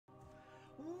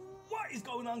What is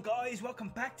going on, guys? Welcome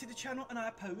back to the channel and I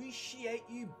appreciate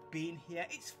you being here.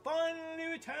 It's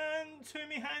finally returned to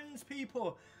me hands,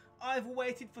 people. I've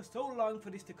waited for so long for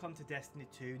this to come to Destiny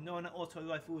 2, knowing that auto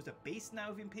rifle is a beast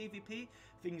now within PvP.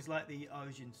 Things like the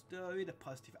origin story, the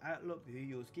positive outlook, the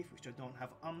hero's gift, which I don't have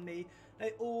on me,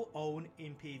 they all own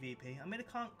in PvP. I mean, I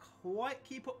can't quite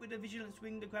keep up with the vigilance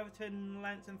wing, the graviton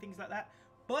lance and things like that,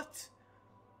 but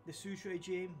the Suros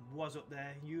regime was up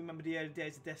there. You remember the early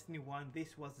days of Destiny 1,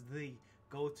 this was the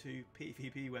go-to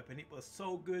PvP weapon. It was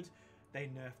so good, they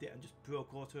nerfed it and just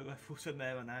broke auto rifles from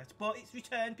there on out. But it's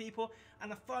returned, people,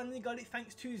 and I finally got it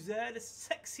thanks to Zer, the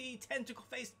sexy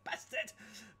tentacle-faced bastard.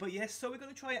 But yes, so we're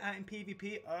going to try it out in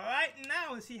PvP right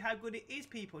now and see how good it is,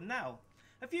 people. Now,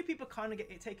 a few people kind of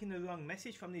get taking the wrong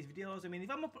message from these videos. I mean, if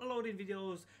I'm uploading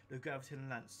videos, the Graviton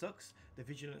Lance sucks, the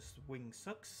Vigilance Wing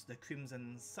sucks, the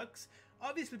Crimson sucks.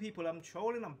 Obviously, people, I'm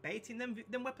trolling, I'm baiting them.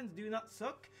 Them weapons do not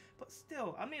suck. But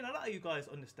still, I mean, a lot of you guys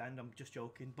understand, I'm just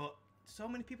joking. But so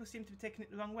many people seem to be taking it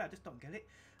the wrong way. I just don't get it.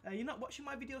 You're not watching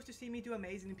my videos to see me do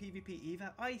amazing in PvP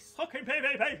either. I suck in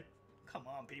PvP! Come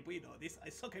on, people, you know this. I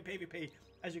suck in PvP,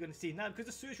 as you're going to see now, because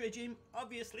the Suros regime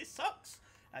obviously sucks.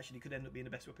 Actually, could end up being the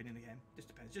best weapon in the game.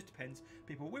 Just depends.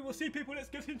 People, we will see, people. Let's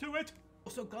get into it.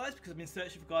 Also, guys, because I've been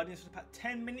searching for Guardians for about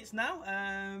 10 minutes now.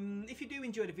 If you do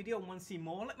enjoy the video and want to see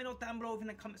more, let me know down below in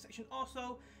the comment section.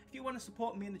 Also, if you want to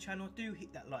support me in the channel, do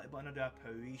hit that like button. I do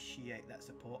appreciate that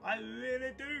support. I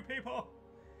really do, people.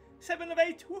 7 of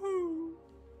 8. Woohoo!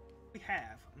 We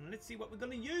have, and let's see what we're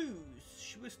going to use.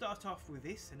 Should we start off with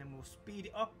this, and then we'll speed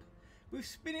it up with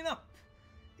spinning up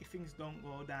if things don't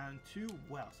go down too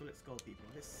well. So let's go, people.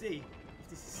 Let's see if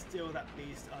this is still that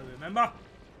beast I remember.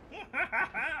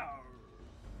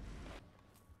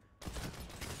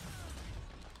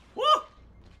 Woo!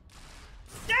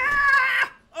 Yeah!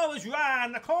 I was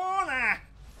round the corner.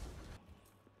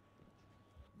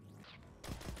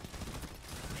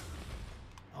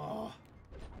 Oh,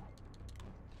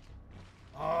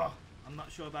 I'm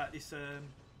not sure about this the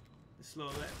slow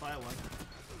rate fire one.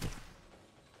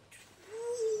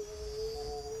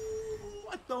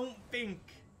 I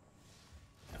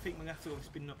think we're going to have to go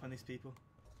spinning up on these, people.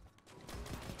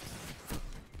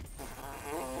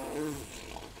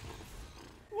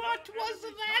 What was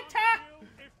that?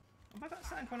 Have I got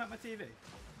something coming out my TV?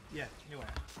 Yeah, anyway.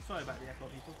 Sorry about the echo,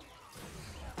 people.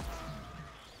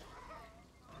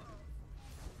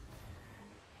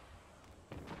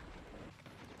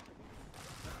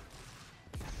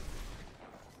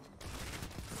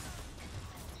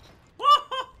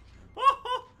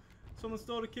 Someone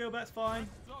stole a kill, but that's fine.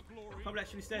 Probably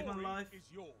actually saved my life.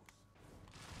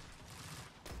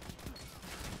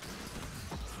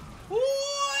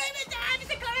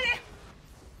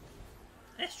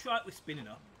 Let's try it with spinning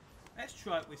up. Let's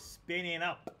try it with spinning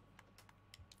up.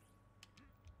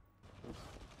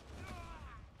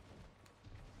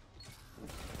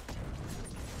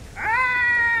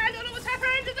 Ah! I don't know what's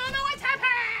happened! I don't know what's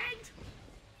happened!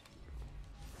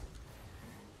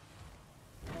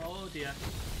 Oh dear.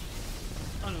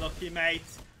 Unlucky,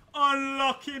 mate.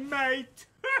 Unlucky, mate.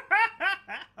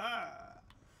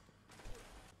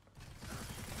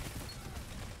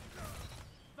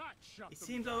 It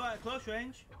seems alright at close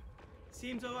range.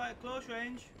 Seems alright at close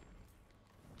range.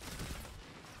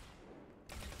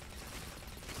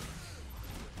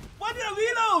 Why did I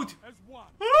reload? Oh,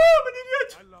 I'm an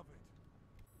idiot. I love it.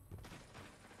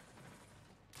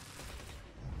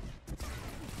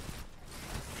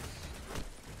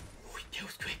 Oh, it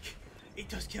kills quick. It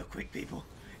does kill quick, people.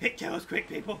 It kills quick,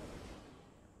 people.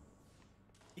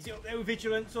 Is it up there with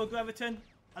Vigilance or Graviton?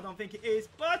 I don't think it is,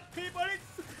 but people,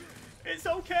 it's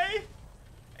okay.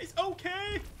 It's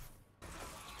okay.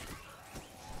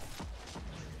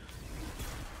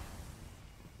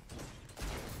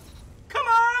 Come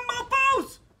on,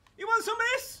 mopos! You want some of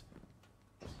this?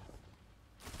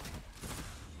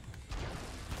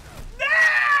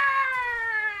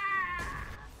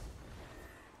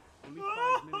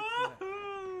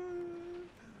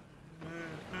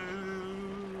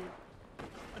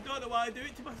 I don't know why I do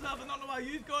it to myself. I don't know why I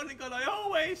use Golden Gun. I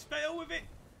always fail with it.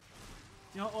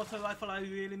 You know what auto rifle I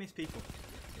really miss, people?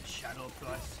 The Shadow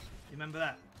Price. You remember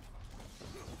that?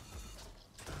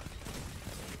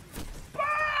 But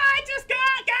I just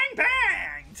got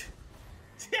gangbanged!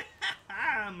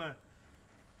 Damn!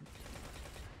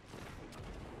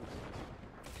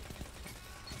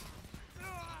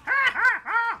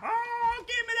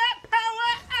 Give me that power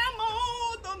ammo!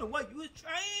 Don't know what you was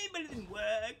trying, but it didn't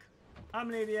work. I'm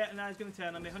an idiot and now it's going to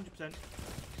turn on me 100%.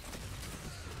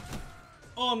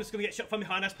 Oh, I'm just going to get shot from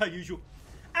behind as per usual.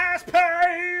 As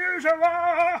per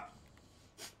usual!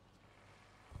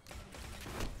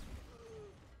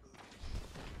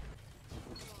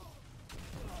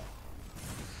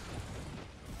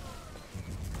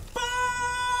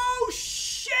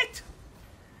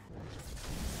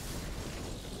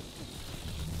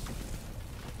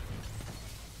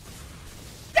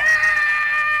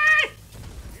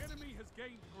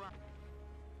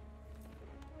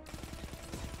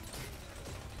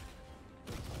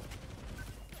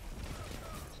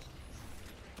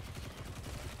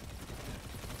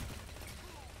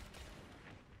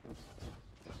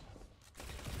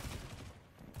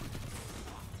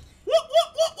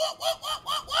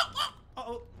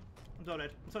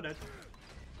 I'm so dead.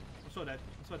 I'm so dead.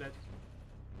 I'm so dead.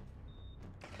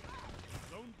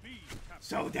 Zone B,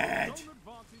 So dead! Zone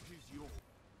advantage is yours.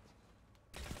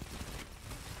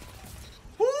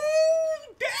 Ooh,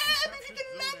 damn! If you can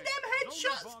land them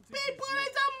headshots, people,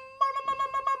 it's a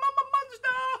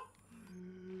monster!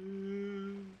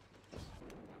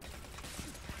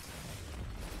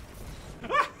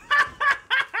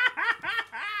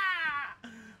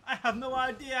 I have no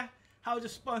idea how to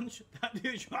sponge that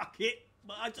dude's rocket,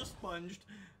 but I just sponged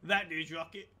that dude's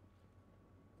rocket.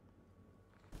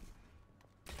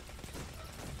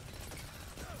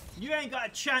 You ain't got a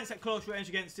chance at close range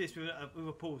against this with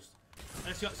a pulse.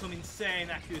 Unless you got some insane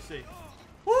accuracy.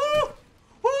 Woo!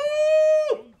 Woo!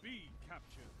 Zone B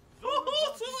captured.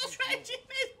 Woohoo! Suros raging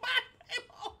is bad,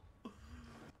 people!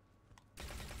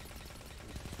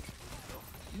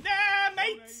 Nah,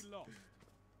 mate! Zone A lost.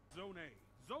 Zone A.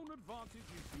 Zone advantage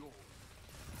is yours.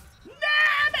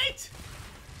 Nah, mate!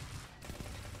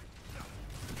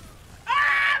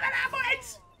 Ah, that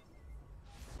mate!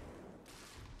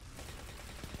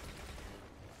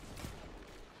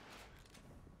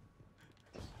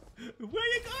 Where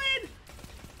you going?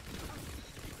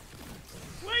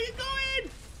 Where you going?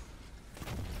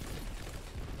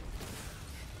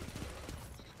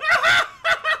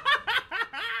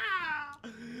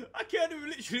 I can't do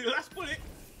literally the last bullet.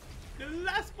 The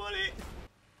last bullet.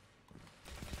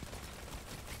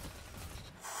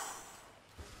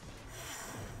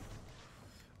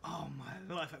 Oh my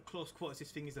life, at close quarters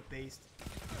this thing is a beast.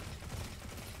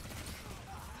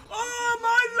 Oh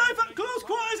my life, at close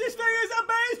quarters this thing is a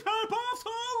beast. Purple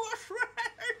soul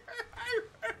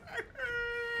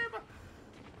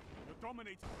You're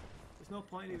dominating. There's no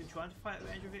point in even trying to fight at the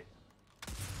range of it.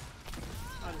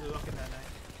 Oh, there's a rock in there now.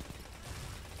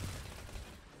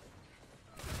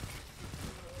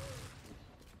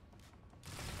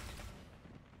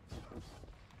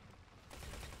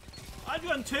 I'd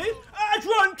run two! I'd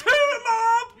run two,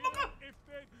 Mom! If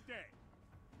they're dead.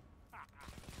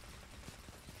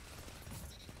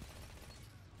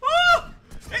 Oh!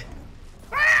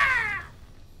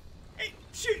 It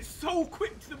shoots so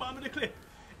quick to the bottom of the cliff.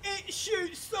 It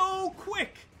shoots so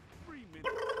quick. 3 minutes.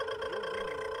 Stay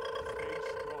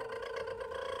strong.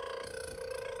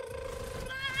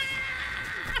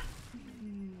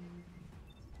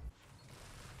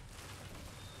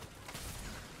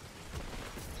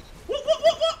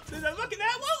 What? There's a rocket there.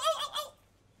 Whoa.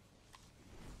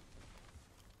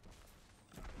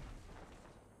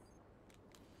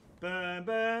 Burn,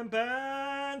 burn,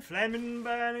 burn, flaming,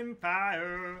 burning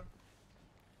fire.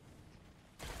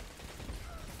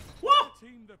 What? A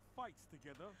team that fights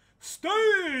together.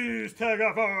 Stays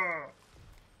together.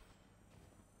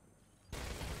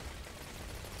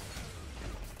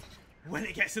 When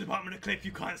it gets to the bottom of the cliff,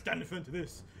 you can't stand in front of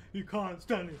this. You can't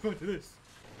stand in front of this.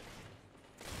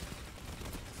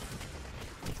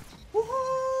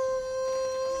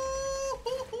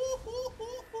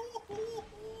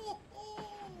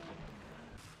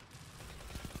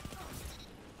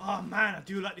 Oh man, I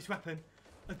do like this weapon.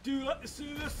 I do like the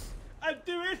Suros. I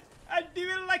do it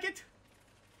like it.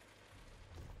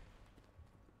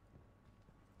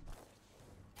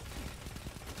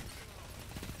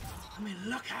 I mean,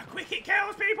 look how quick it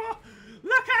kills, people.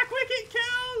 Look how quick it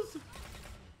kills.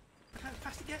 Look how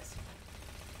fast it gets.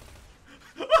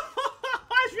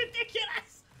 It's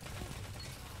ridiculous.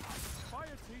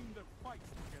 Fire team that fights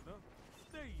together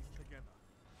stays together.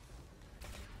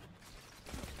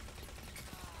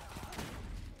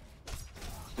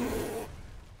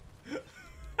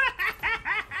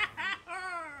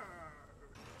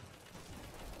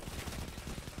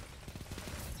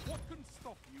 What can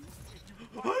stop you if you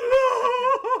fight?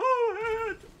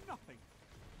 Nothing.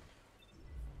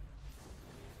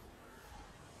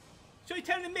 So you're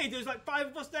telling me there's like 5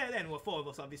 of us there then? Well, 4 of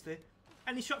us obviously.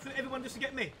 And he shot through everyone just to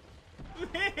get me.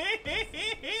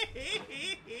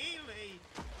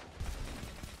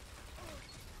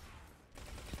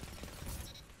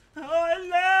 Oh, I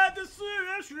love the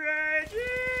Suros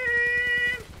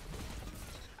regime.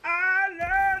 I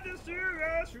love the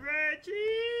Suros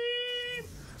regime.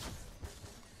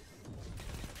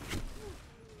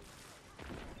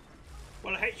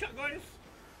 Well, I hate shot guys.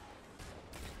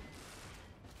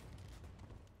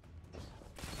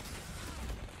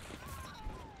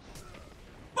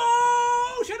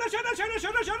 Oh!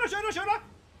 Shoulder!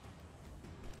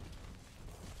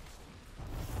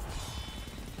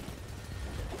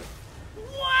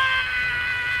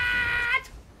 What?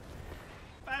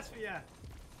 Fast for ya.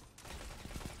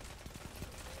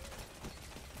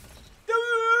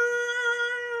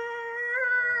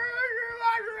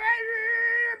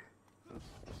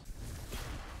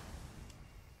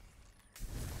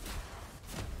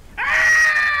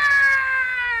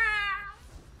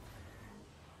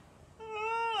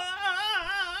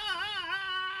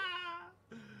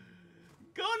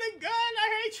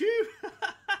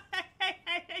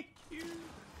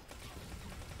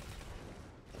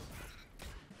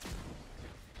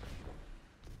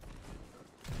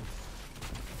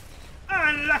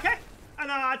 Unlucky.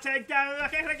 And I take down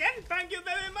Lucky again. Thank you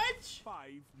very much.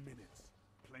 5 minutes.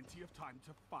 Plenty of time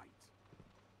to fight.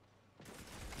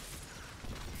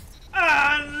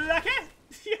 Unlucky.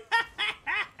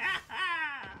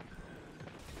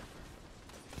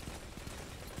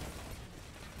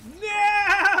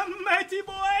 Yeah, mighty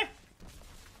boy.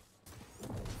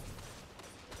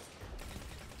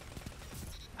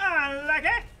 Unlucky.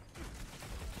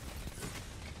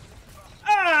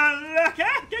 Unlucky.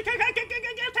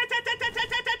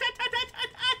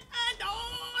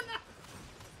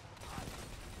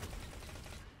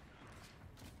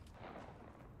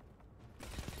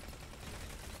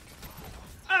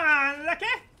 Unlucky.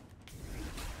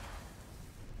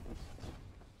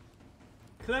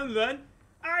 Clone run.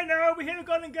 I know, we're here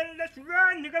gonna get it, let's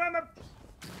run! You're gonna have a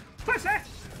pussy!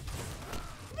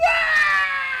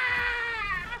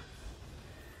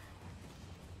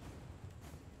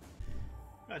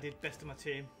 I did best of my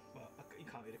team. Well, you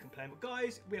can't really complain. But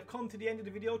guys, we have come to the end of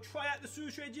the video. Try out the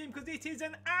Suros regime because it is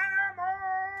an animal!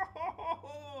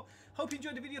 Hope you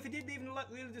enjoyed the video. If you did, leave a like,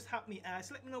 really just help me out.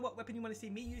 So let me know what weapon you want to see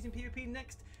me using PvP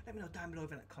next. Let me know down below in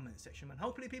that comment section, man.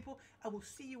 Hopefully, people, I will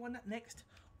see you on that next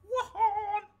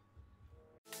one.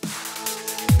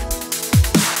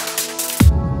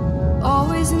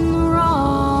 Always in the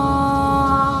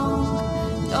wrong,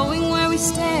 knowing where we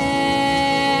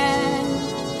stand,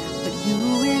 but you